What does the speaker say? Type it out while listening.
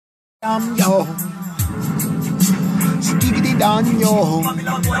Yo, skiggity down yo,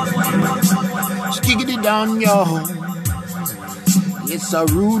 skiggity down yo. It's a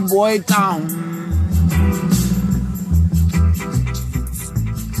rude boy town.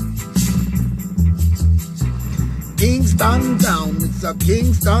 Kingston town, it's a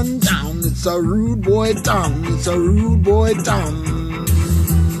Kingston town. It's a rude boy town. It's a rude boy town.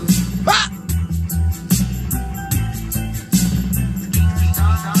 Ah!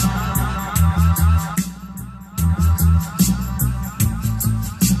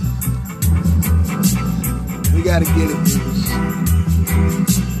 We gotta get it, dudes.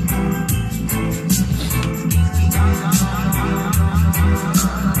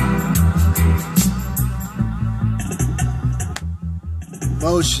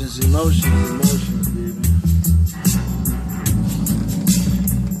 Emotions, baby.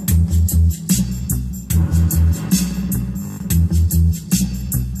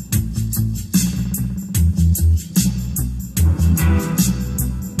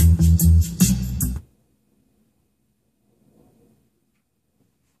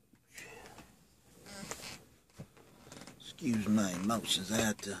 Excuse my emotions. I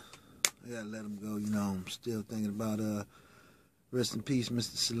gotta let them go. You know, I'm still thinking about rest in peace,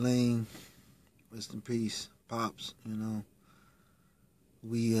 Mr. Salim. Rest in peace, Pops. You know,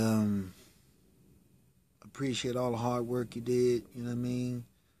 we appreciate all the hard work you did. You know what I mean?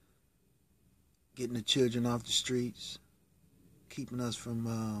 Getting the children off the streets, keeping us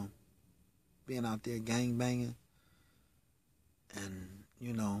from being out there gang banging, and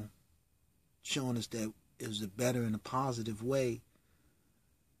you know, showing us that it was a better and a positive way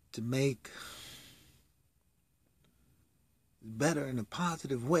to make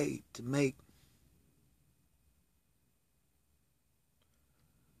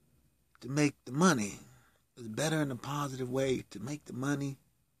the money. It was better and a positive way to make the money.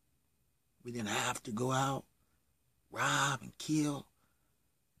 We didn't have to go out, rob and kill.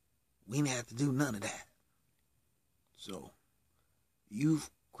 We didn't have to do none of that. So, youth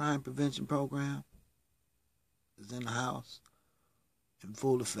crime prevention program is in the house in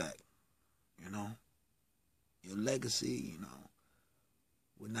full effect. You know, your legacy, you know,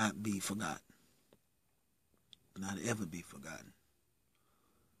 will not be forgotten. Will not ever be forgotten.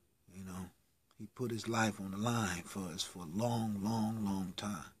 You know, he put his life on the line for us for a long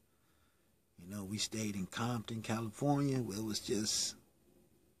time. You know, we stayed in Compton, California, where it was just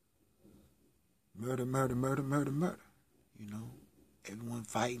murder. You know, everyone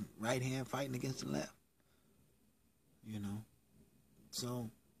fighting, right hand fighting against the left. You know, so,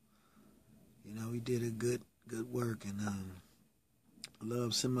 you know, he did a good work, and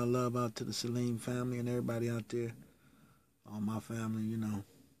send my love out to the Salim family and everybody out there, all my family, you know.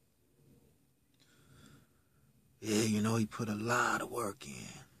 Yeah, you know, he put a lot of work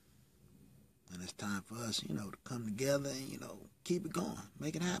in, and it's time for us, you know, to come together and, you know, keep it going,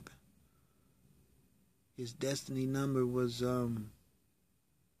 make it happen. His destiny number was, I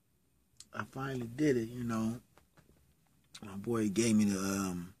finally did it, you know. My boy gave me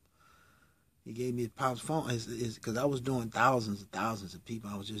his Pop's phone, because I was doing thousands of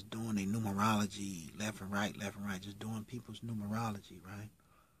people. I was just doing their numerology, left and right, just doing people's numerology, right?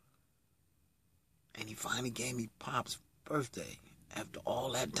 And he finally gave me Pop's birthday after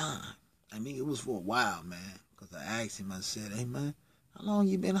all that time. I mean, it was for a while, man, because I asked him, I said, hey, man, how long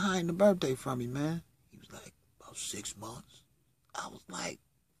you been hiding the birthday from me, man? He was like, about 6 months. I was like,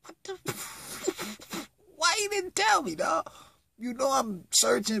 what the... Why you didn't tell me, dog? You know I'm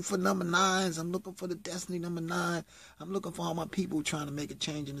searching for number 9s. I'm looking for the destiny number 9. I'm looking for all my people trying to make a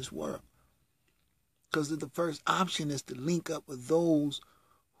change in this world. Because the first option is to link up with those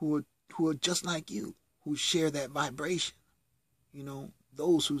who are just like you, who share that vibration. You know,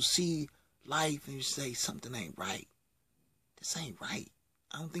 those who see life and you say, something ain't right. This ain't right.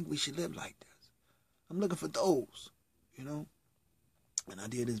 I don't think we should live like this. I'm looking for those, you know. And I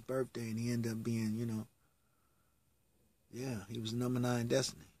did his birthday, and he ended up being, you know, yeah, he was number 9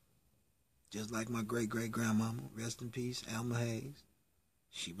 destiny. Just like my great-great-grandmama, rest in peace, Alma Hayes.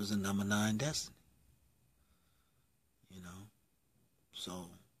 She was a number 9 destiny. You know? So,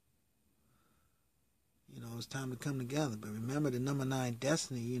 you know, it's time to come together. But remember, the number 9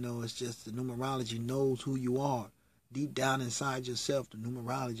 destiny, you know, it's just the numerology knows who you are. Deep down inside yourself, the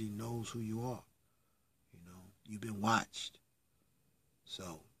numerology knows who you are. You know, you've been watched.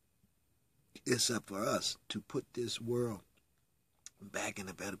 So, it's up for us to put this world back in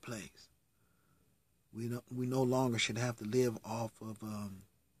a better place. We no longer should have to live off of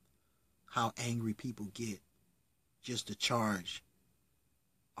how angry people get just to charge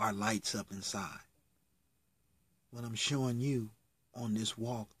our lights up inside. What I'm showing you on this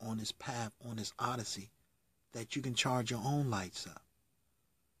walk, on this path, on this odyssey, that you can charge your own lights up.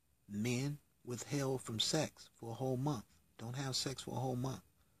 Men withheld from sex for a whole month. Don't have sex for a whole month.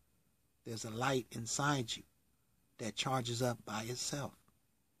 There's a light inside you that charges up by itself.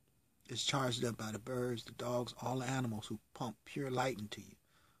 It's charged up by the birds, the dogs, all the animals who pump pure light into you.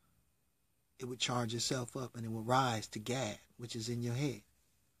 It would charge itself up and it will rise to Gad, which is in your head.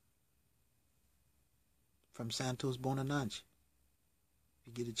 From Santos Bonananchi. If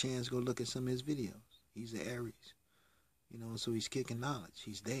you get a chance, go look at some of his videos. He's the Aries. You know, so he's kicking knowledge.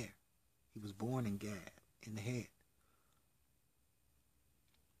 He's there. He was born in Gad, in the head.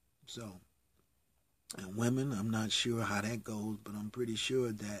 So, and women, I'm not sure how that goes, but I'm pretty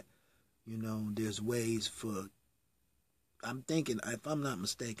sure that, you know, there's ways for, I'm thinking, if I'm not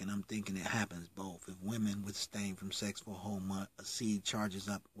mistaken, I'm thinking it happens both. If women abstain from sex for a whole month, a seed charges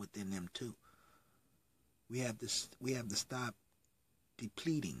up within them too. We have to stop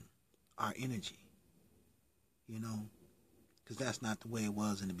depleting our energy, you know, because that's not the way it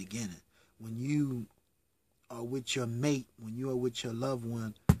was in the beginning. When you are with your mate, when you are with your loved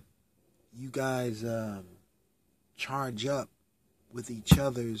one, you guys charge up with each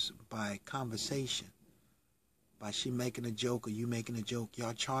other's by conversation. By she making a joke or you making a joke,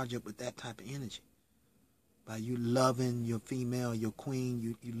 y'all charge up with that type of energy. By you loving your female, your queen,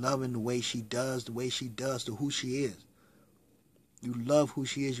 you loving the way she does to who she is. You love who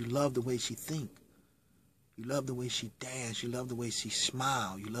she is, you love the way she thinks. You love the way she dance. You love the way she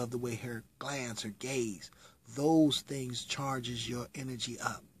smile. You love the way her glance, her gaze. Those things charges your energy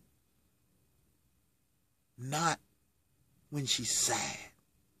up. Not when she's sad.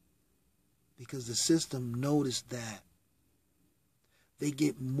 Because the system noticed that they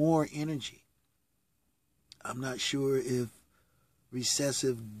get more energy. I'm not sure if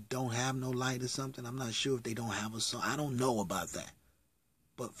recessive don't have no light or something. I'm not sure if they don't have a soul. I don't know about that.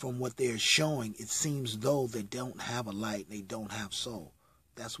 But from what they're showing, it seems though they don't have a light, they don't have soul.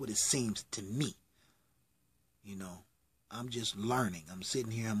 That's what it seems to me. You know, I'm just learning. I'm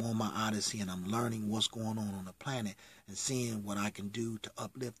sitting here, I'm on my odyssey, and I'm learning what's going on the planet and seeing what I can do to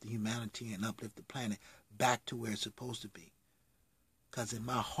uplift the humanity and uplift the planet back to where it's supposed to be. Because in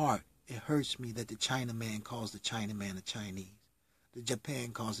my heart, it hurts me that the Chinaman calls the Chinaman a Chinese. The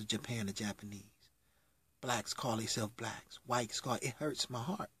Japan calls the Japan a Japanese. Blacks call themselves blacks. Whites call it. It hurts my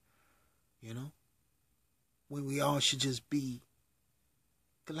heart, you know, when we all should just be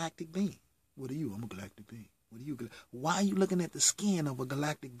galactic beings. What are you? I'm a galactic being. What are you? Why are you looking at the skin of a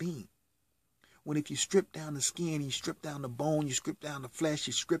galactic being? When if you strip down the skin, you strip down the bone, you strip down the flesh,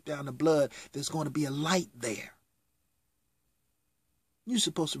 you strip down the blood, there's going to be a light there. You're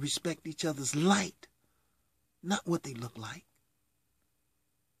supposed to respect each other's light, not what they look like.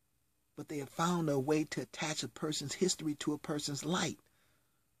 But they have found a way to attach a person's history to a person's light.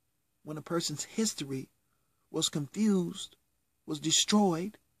 When a person's history was confused, was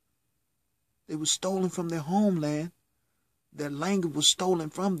destroyed, they were stolen from their homeland, their language was stolen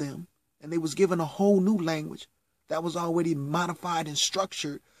from them, and they was given a whole new language that was already modified and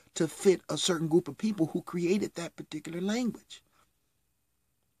structured to fit a certain group of people who created that particular language.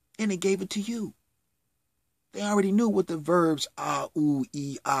 And they gave it to you. They already knew what the verbs ah, ooh,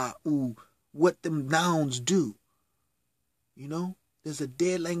 e, ah, ooh, what them nouns do. You know, there's a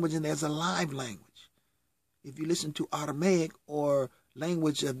dead language and there's a live language. If you listen to Aramaic or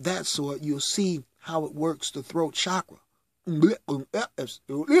language of that sort, you'll see how it works the throat chakra. It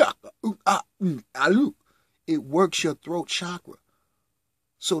works your throat chakra.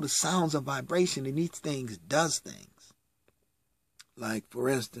 So the sounds of vibration in these things does things. Like, for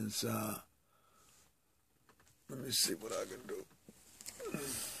instance, let me see what I can do.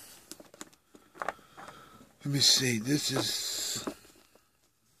 Let me see. These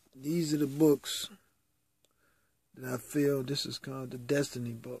are the books that I feel. This is called the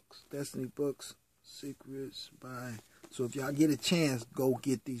Destiny Books. Destiny Books, Secrets by. So if y'all get a chance, go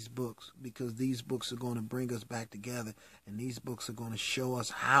get these books. Because these books are going to bring us back together. And these books are going to show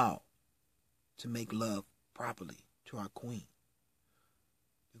us how to make love properly to our queen.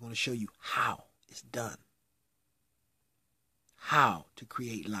 They're going to show you how it's done. How to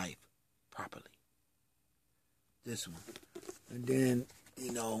create life properly. This one. And then,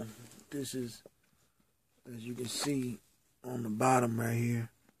 you know, this is, as you can see on the bottom right here,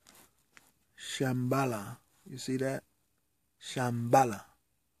 Shambhala. You see that? Shambhala.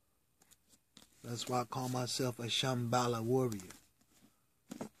 That's why I call myself a Shambhala warrior.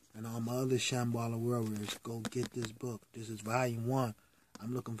 And all my other Shambhala warriors, go get this book. This is volume 1.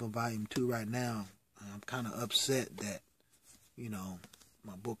 I'm looking for volume 2 right now. I'm kind of upset that, you know,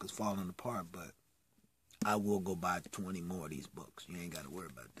 my book is falling apart, but I will go buy 20 more of these books. You ain't got to worry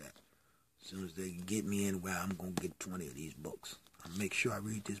about that. As soon as they can get me anywhere, I'm going to get 20 of these books. I'll make sure I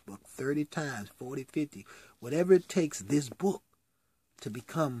read this book 30 times, 40, 50. Whatever it takes this book to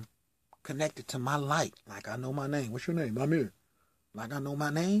become connected to my light. Like I know my name. What's your name? I'm here. Like I know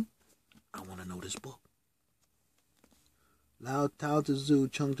my name. I want to know this book. Lao Tzu,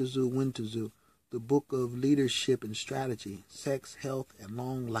 Chung Tzu, Wen Tzu. The Book of Leadership and Strategy. Sex, Health, and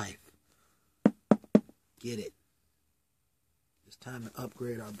Long Life. Get it. It's time to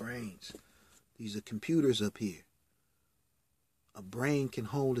upgrade our brains. These are computers up here. A brain can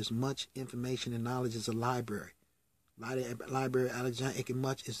hold as much information and knowledge as a library. Library, Alexander, it can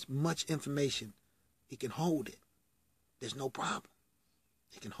as much information. It can hold it. There's no problem.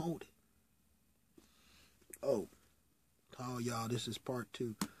 It can hold it. Oh, to all y'all, this is part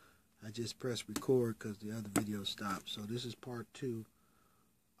 2. I just pressed record because the other video stopped. So this is part 2.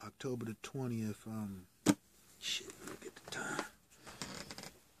 October the 20th. Shit, look at the time.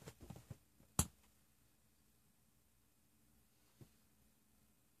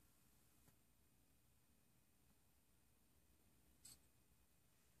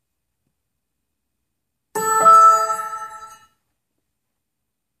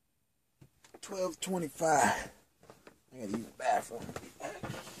 $12:25. I gotta use the bathroom.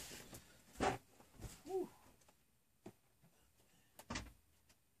 Whew.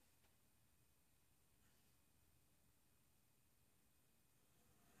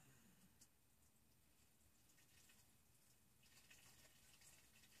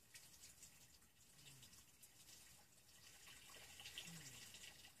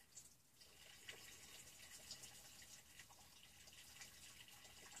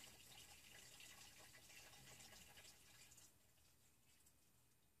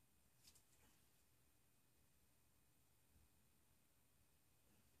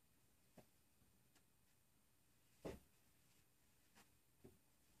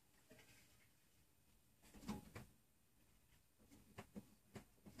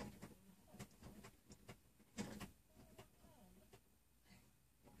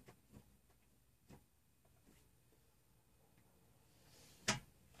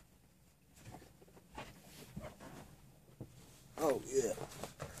 Oh yeah.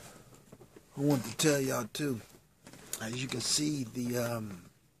 I want to tell y'all too. As you can see the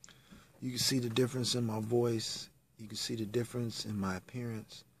difference in my voice. You can see the difference in my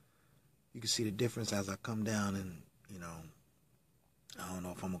appearance. You can see the difference as I come down and, I don't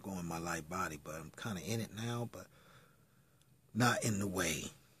know if I'm going to go in my light body, but I'm kind of in it now, but not in the way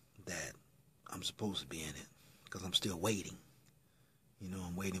that I'm supposed to be in it, because I'm still waiting.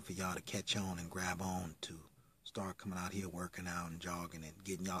 I'm waiting for y'all to catch on and grab on to start coming out here working out and jogging and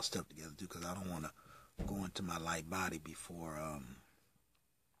getting y'all stuff together too, because I don't want to go into my light body before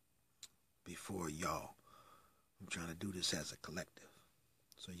y'all. I'm trying to do this as a collective,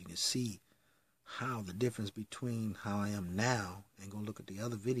 so you can see how the difference between how I am now and go look at the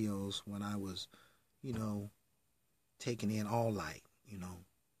other videos when I was, taking in all light.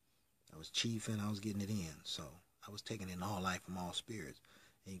 I was chiefing, I was getting it in, so I was taking in all light from all spirits,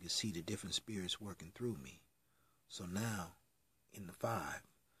 and you can see the different spirits working through me. So now, in the 5,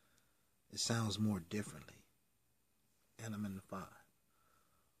 it sounds more differently, and I'm in the 5.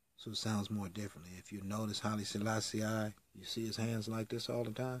 So it sounds more differently. If you notice Haile Selassie, you see his hands like this all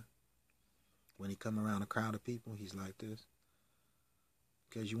the time. When he come around a crowd of people, he's like this.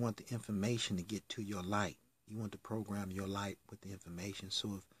 Because you want the information to get to your light. You want to program your light with the information.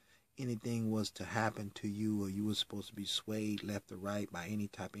 So if anything was to happen to you, or you were supposed to be swayed left or right by any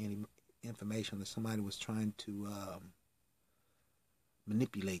type of information, that somebody was trying to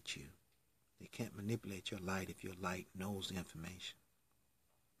manipulate you, they can't manipulate your light if your light knows the information.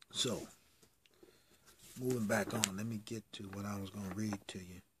 So, moving back on, let me get to what I was going to read to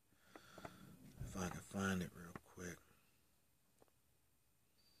you. If I can find it real quick.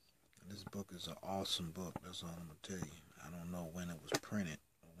 This book is an awesome book. That's all I'm going to tell you. I don't know when it was printed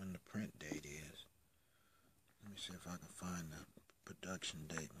or when the print date is. Let me see if I can find the production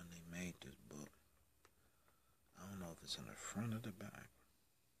date when they made this book. I don't know if it's in the front or the back.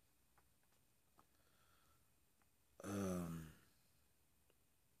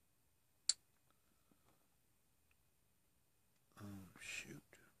 Shoot.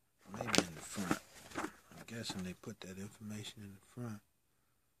 Maybe in the front. I'm guessing they put that information in the front.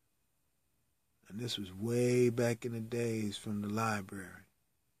 And this was way back in the days from the library.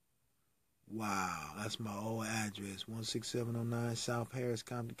 Wow, that's my old address. 16709 South Harris,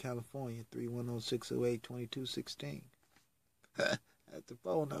 Compton, California. 310-608-2216. That's the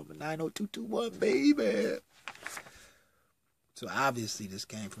phone number. 90221, baby. So obviously this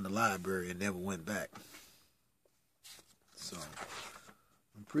came from the library and never went back. So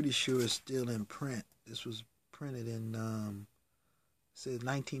I'm pretty sure it's still in print. This was printed in it says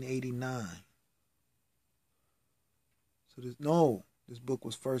 1989. So this book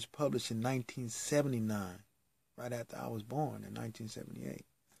was first published in 1979, right after I was born in 1978.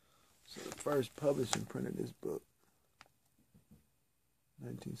 So the first published and printed this book,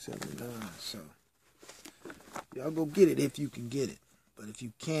 1979. So y'all go get it if you can get it. But if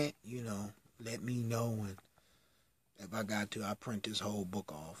you can't, let me know, and if I got to, I'll print this whole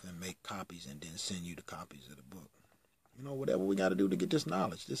book off and make copies and then send you the copies of the book. Whatever we got to do to get this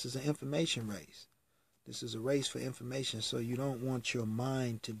knowledge. This is an information race. This is a race for information, so you don't want your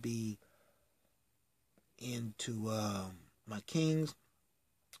mind to be into my kings.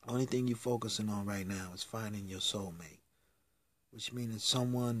 Only thing you're focusing on right now is finding your soulmate, which means it's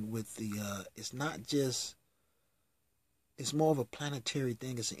someone with the, it's not just, it's more of a planetary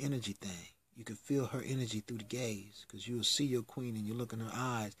thing. It's an energy thing. You can feel her energy through the gaze, because you will see your queen and you look in her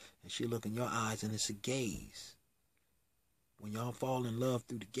eyes and she look in your eyes, and it's a gaze. When y'all fall in love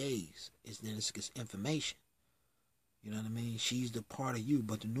through the gaze, it's information. You know what I mean? She's the part of you,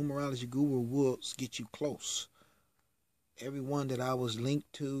 but the numerology guru will get you close. Everyone that I was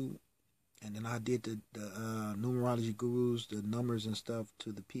linked to, and then I did the numerology gurus, the numbers and stuff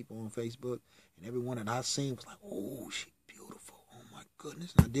to the people on Facebook, and everyone that I seen was like, oh, she's beautiful. Oh my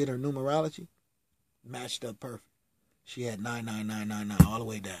goodness. And I did her numerology, matched up perfect. She had 99999 all the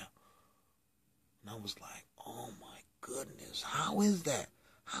way down. And I was like, oh my goodness, how is that?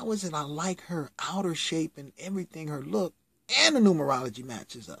 How is it I like her outer shape and everything, her look, and the numerology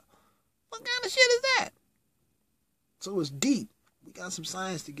matches up? What kind of shit is that? So it's deep. We got some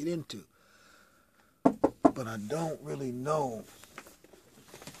science to get into. But I don't really know.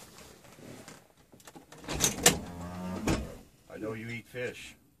 I know you eat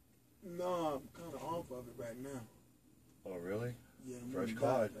fish. No, I'm kind of off of it right now. Oh, really? Yeah, I'm fresh caught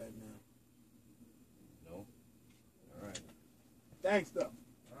cod right now. No? All right. Thanks, though.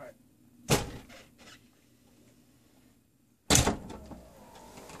 All right.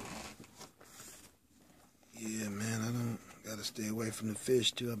 Yeah, man, I don't gotta stay away from the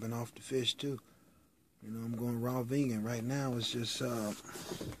fish too. I've been off the fish too. I'm going raw vegan right now. It's just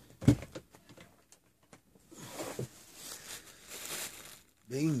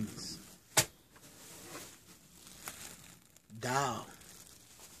beans, dal,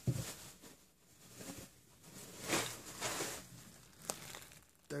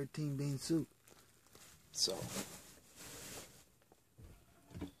 bean soup. So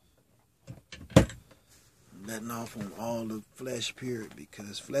letting off on all the flesh, period,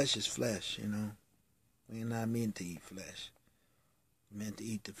 because flesh is flesh, We're not meant to eat flesh. We're meant to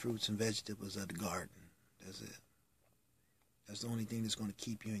eat the fruits and vegetables of the garden. That's it. That's the only thing that's going to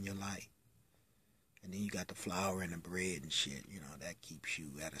keep you in your light. And then you got the flour and the bread and shit, that keeps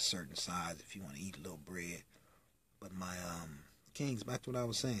you at a certain size if you want to eat a little bread. But my kings, back to what I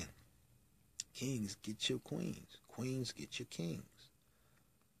was saying. Kings, get your queens. Queens, get your kings.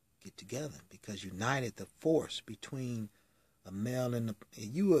 Get together, because united, the force between a male and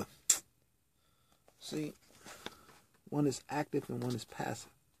see, one is active and one is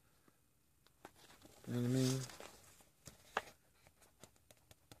passive. You know what I mean?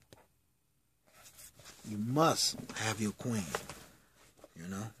 You must have your queen,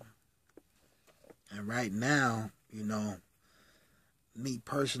 And right now, me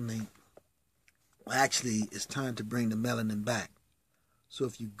personally, actually, it's time to bring the melanin back. So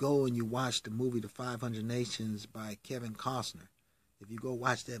if you go and you watch the movie The 500 Nations by Kevin Costner, if you go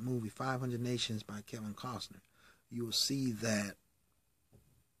watch that movie 500 Nations by Kevin Costner, you will see that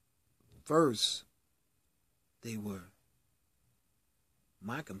first they were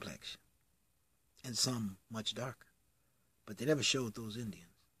my complexion and some much darker. But they never showed those Indians.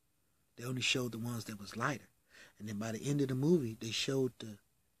 They only showed the ones that was lighter. And then by the end of the movie, they showed the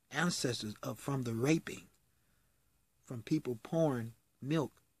ancestors from the raping, from people pouring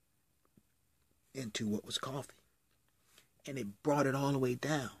milk into what was coffee. And it brought it all the way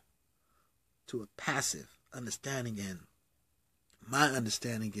down to a passive understanding. And my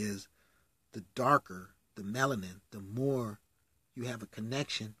understanding is the darker the melanin, the more you have a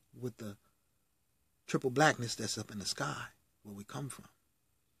connection with the triple blackness that's up in the sky where we come from.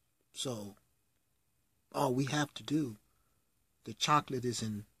 So all we have to do, the chocolate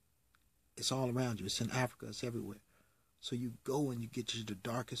it's all around you. It's in Africa, it's everywhere. So you go and you get you the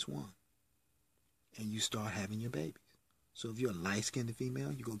darkest one and you start having your babies. So if you're a light-skinned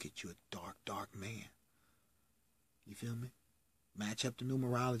female, you go get you a dark man. You feel me? Match up the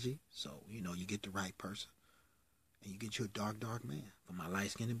numerology, so you get the right person. And you get you a dark man. For my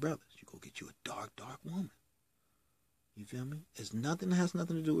light-skinned brothers, you go get you a dark woman. You feel me? It's nothing that has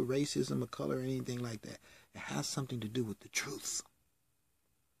nothing to do with racism or color or anything like that. It has something to do with the truth,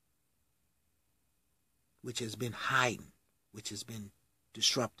 which has been hiding, which has been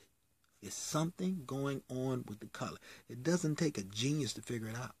disrupted. There's something going on with the color. It doesn't take a genius to figure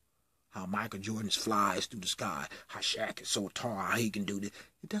it out. How Michael Jordan flies through the sky, how Shaq is so tall, how he can do this.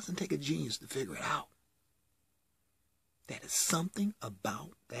 It doesn't take a genius to figure it out. That is something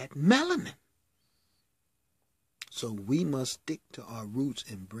about that melanin. So we must stick to our roots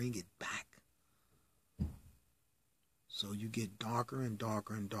and bring it back. So you get darker and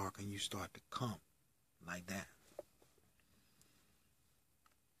darker and darker, and you start to come like that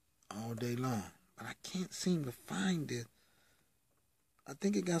all day long. But I can't seem to find it. I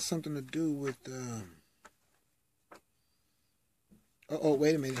think it got something to do with oh,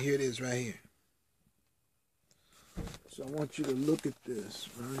 wait a minute. Here it is right here. So I want you to look at this,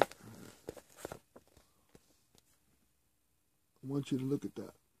 right? I want you to look at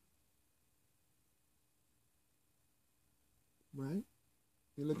that. Right?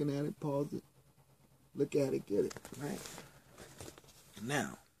 You're looking at it, pause it. Look at it, get it, right?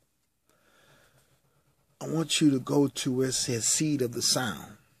 Now, I want you to go to where it says seed of the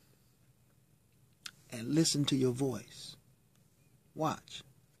sound and listen to your voice. Watch.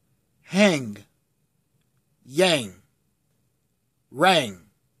 Hang, yang, rang,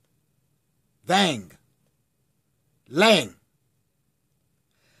 vang, lang.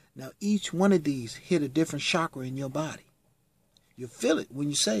 Now, each one of these hit a different chakra in your body. You feel it when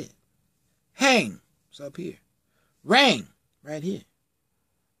you say it. Hang, it's up here. Rang, right here.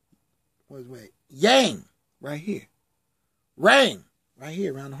 Wait. Yang, right here. Rang, right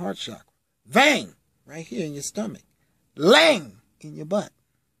here around the heart chakra. Vang, right here in your stomach. Lang, in your butt.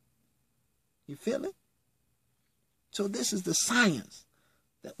 You feel it? So this is the science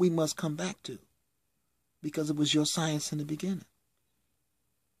that we must come back to, because it was your science in the beginning.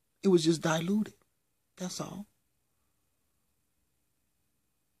 It was just diluted. That's all.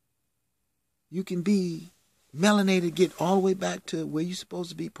 You can be melanated, get all the way back to where you're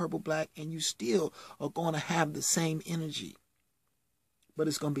supposed to be, purple, black, and you still are going to have the same energy. But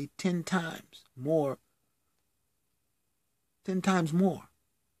it's going to be 10 times more. 10 times more.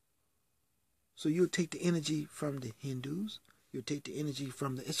 So you'll take the energy from the Hindus. You'll take the energy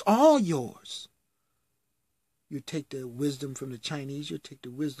from the... It's all yours. You take the wisdom from the Chinese. You take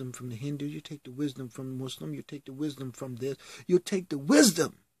the wisdom from the Hindu. You take the wisdom from the Muslim. You take the wisdom from this. You take the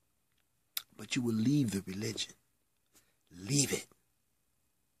wisdom. But you will leave the religion. Leave it.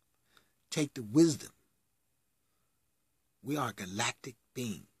 Take the wisdom. We are galactic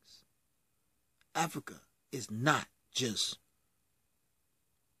beings. Africa is not just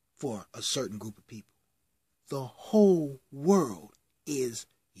for a certain group of people. The whole world is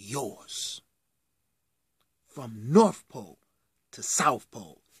yours. From North Pole to South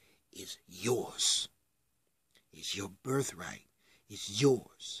Pole is yours. It's your birthright. It's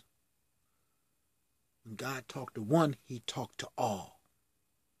yours. When God talked to one, he talked to all.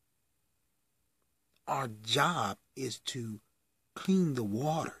 Our job is to clean the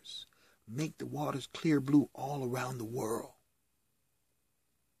waters, make the waters clear blue all around the world.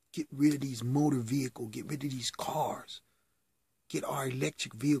 Get rid of these motor vehicles, get rid of these cars. Get our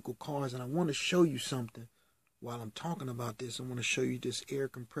electric vehicle cars. And I want to show you something while I'm talking about this. I want to show you this air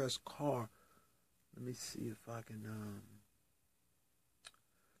compressed car. Let me see if I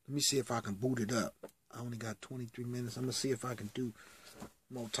can boot it up. I only got 23 minutes. I'm going to see if I can do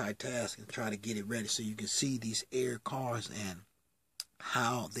multitask and try to get it ready so you can see these air cars and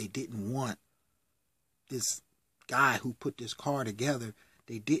how they didn't want this guy who put this car together.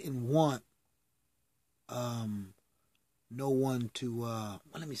 They didn't want no one to well,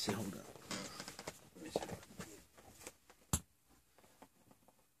 let me see, hold up. Let me see.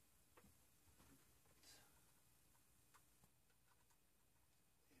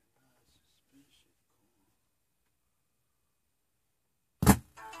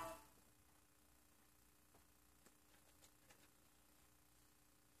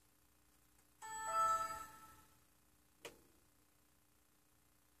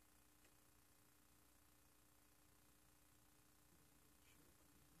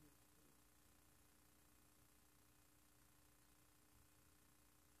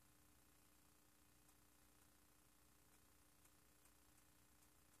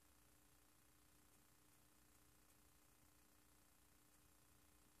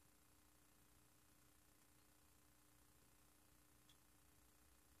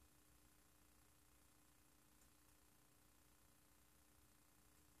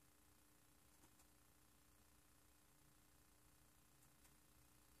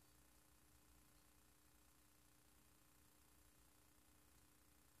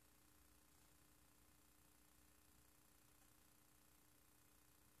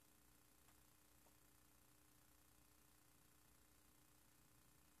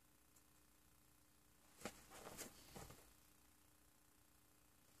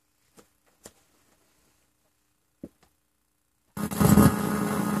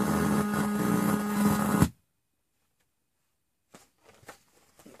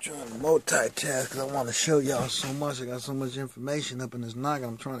 multitask because I want to show y'all so much. I got so much information up in this noggin.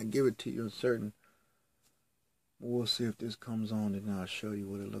 I'm trying to give it to you in certain. We'll see if this comes on and I'll show you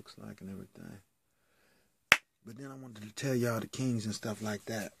what it looks like and everything. But then I wanted to tell y'all the kings and stuff like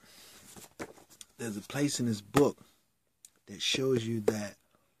that. There's a place in this book that shows you that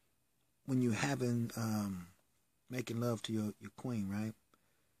when you're having making love to your queen, right?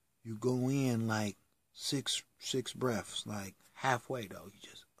 You go in like six breaths, like halfway though. You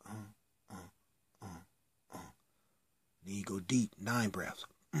just Then you go deep, 9 breaths.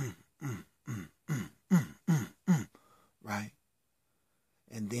 Right?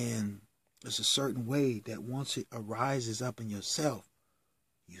 And then there's a certain way that once it arises up in yourself,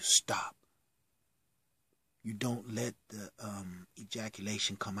 you stop. You don't let the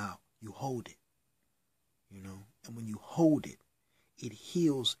ejaculation come out. You hold it. You know? And when you hold it, it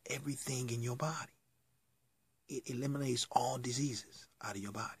heals everything in your body. It eliminates all diseases out of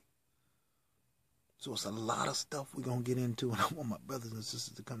your body. So it's a lot of stuff we're going to get into, and I want my brothers and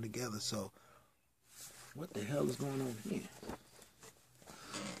sisters to come together. So what the hell is going on here?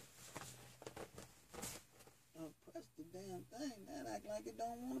 Press the damn thing. That act like it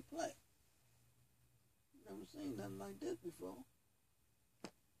don't want to play. Never seen nothing like this before.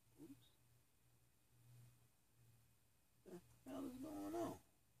 Oops. What the hell is going on?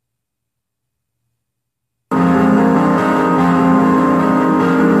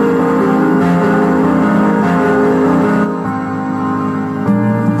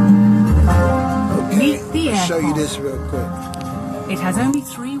 Show you this real quick. It has only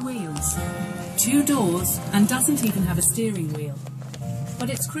 3 wheels, 2 doors, and doesn't even have a steering wheel. But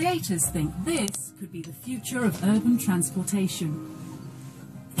its creators think this could be the future of urban transportation.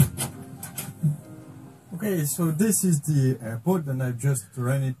 Okay, so this is the airport, and I've just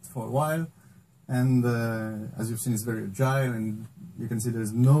run it for a while. And as you've seen, it's very agile, and you can see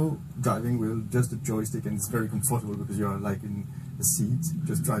there's no driving wheel, just a joystick, and it's very comfortable because you're like in the seat,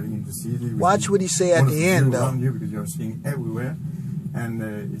 just driving in the city. Watch what he say at the end, though. Around you because you're seeing everywhere, and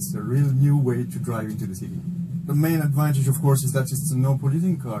it's a real new way to drive into the city. The main advantage, of course, is that it's no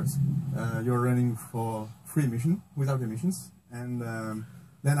polluting cars. You're running for free emission, without emissions, and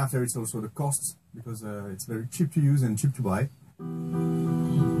then after it's also the costs because it's very cheap to use and cheap to buy.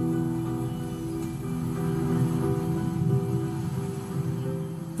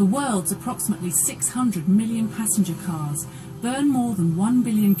 The world's approximately 600 million passenger cars burn more than 1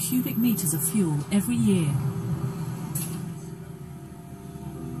 billion cubic meters of fuel every year.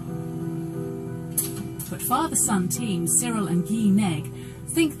 But father-son team Cyril and Guy Neg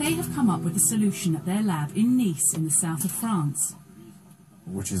think they have come up with a solution at their lab in Nice in the south of France.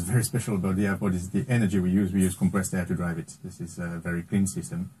 Which is very special about the airport is the energy we use. We use compressed air to drive it. This is a very clean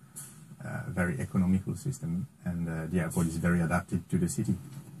system, very economical system, and the airport is very adapted to the city.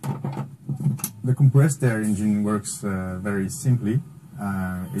 The compressed air engine works very simply.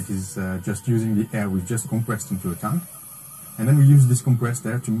 It is just using the air we've just compressed into a tank, and then we use this compressed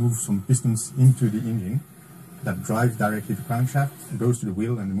air to move some pistons into the engine that drives directly to crankshaft, goes to the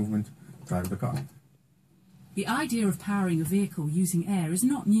wheel, and the movement drives the car. The idea of powering a vehicle using air is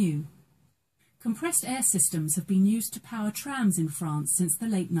not new. Compressed air systems have been used to power trams in France since the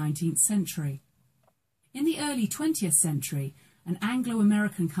late 19th century. In the early 20th century, an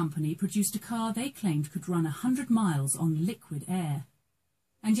Anglo-American company produced a car they claimed could run 100 miles on liquid air.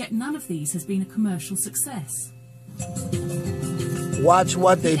 And yet none of these has been a commercial success. Watch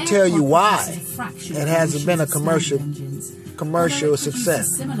what they tell you why it hasn't been a commercial success.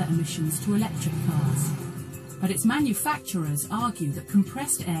 Similar emissions to electric cars. But its manufacturers argue that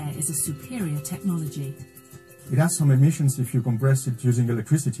compressed air is a superior technology. It has some emissions if you compress it using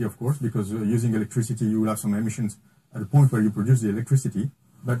electricity, of course, because using electricity you will have some emissions at the point where you produce the electricity.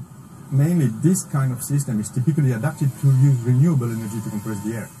 But mainly this kind of system is typically adapted to use renewable energy to compress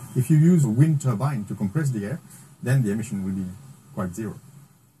the air. If you use a wind turbine to compress the air, then the emission will be quite zero.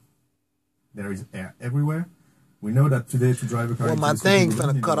 There is air everywhere. We know that today to drive a car... Well, my thing's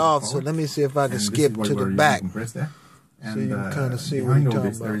gonna cut off, so let me see if I can skip to the back. And so you can kind of see what behind you're all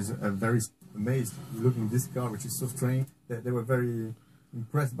this, talking there about. is a very amazed looking this car, which is so strange. They were very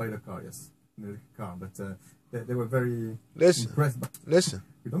impressed by the car, yes, the car, but they were very impressed by... Listen.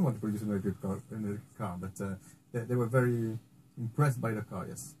 We don't want to produce an electric car, but they were very impressed by the car,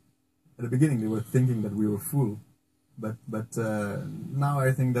 yes. At the beginning, they were thinking that we were fool, but now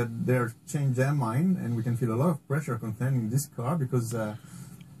I think that they've changed their mind, and we can feel a lot of pressure concerning this car because it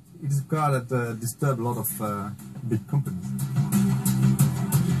is a car that disturbs a lot of big companies.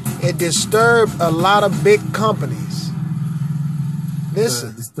 It disturbed a lot of big companies.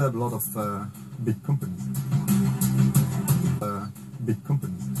 Listen. Disturbed a lot of big companies. Big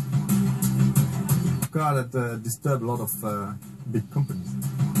companies. car that disturb a lot of big companies.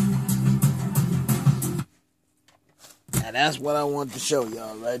 And that's what I wanted to show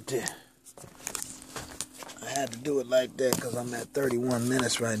y'all right there. I had to do it like that because I'm at 31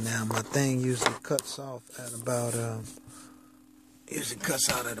 minutes right now. My thing usually cuts off at about, out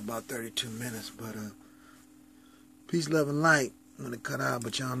at about 32 minutes. But peace, love, and light. I'm going to cut out,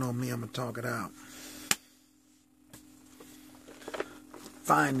 but y'all know me, I'm going to talk it out.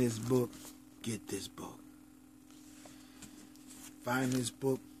 Find this book, get this book. Find this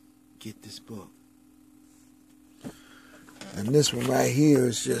book, get this book. And this one right here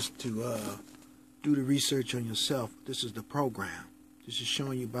is just to do the research on yourself. This is the program. This is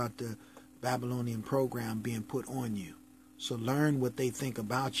showing you about the Babylonian program being put on you. So learn what they think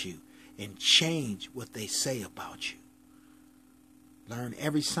about you and change what they say about you. Learn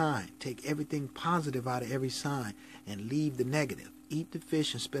every sign. Take everything positive out of every sign and leave the negative. Eat the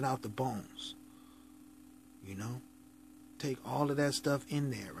fish and spit out the bones. You know? Take all of that stuff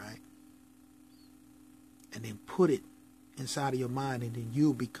in there, right? And then put it inside of your mind, and then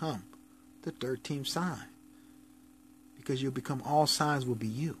you'll become the 13th sign. Because you'll become, all signs will be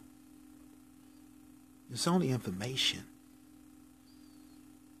you. It's only information.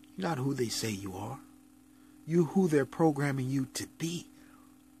 You're not who they say you are. You're who they're programming you to be.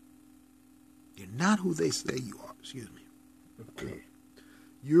 You're not who they say you are. Excuse me.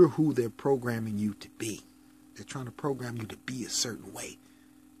 You're who they're programming you to be. They're trying to program you to be a certain way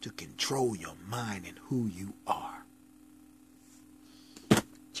to control your mind and who you are.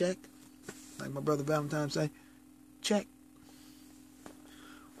 Check. Like my brother Valentine say, check.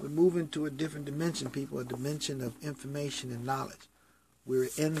 We're moving to a different dimension, people, a dimension of information and knowledge. We're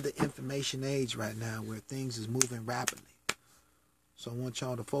in the information age right now where things is moving rapidly. So I want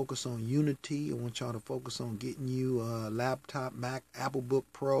y'all to focus on unity. I want y'all to focus on getting you a laptop, Mac, Apple Book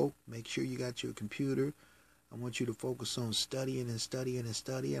Pro. Make sure you got your computer. I want you to focus on studying and studying and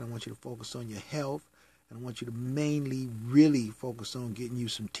studying. I want you to focus on your health. And I want you to mainly really focus on getting you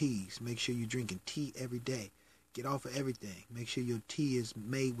some teas. Make sure you're drinking tea every day. Get off of everything. Make sure your tea is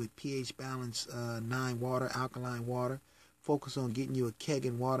made with pH balance 9 water, alkaline water. Focus on getting you a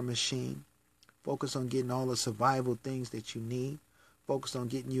Keggin water machine. Focus on getting all the survival things that you need. Focus on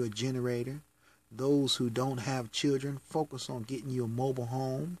getting you a generator. Those who don't have children, focus on getting you a mobile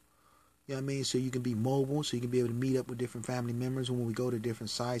home. You know what I mean? So you can be mobile, so you can be able to meet up with different family members when we go to different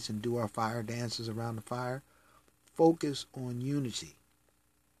sites and do our fire dances around the fire. Focus on unity.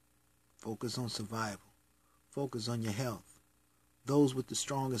 Focus on survival. Focus on your health. Those with the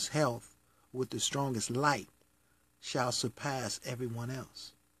strongest health, with the strongest light, shall surpass everyone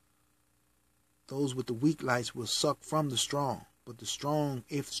else. Those with the weak lights will suck from the strong, but the strong,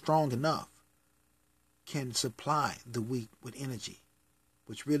 if strong enough, can supply the weak with energy,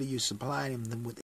 which really you're supplying them with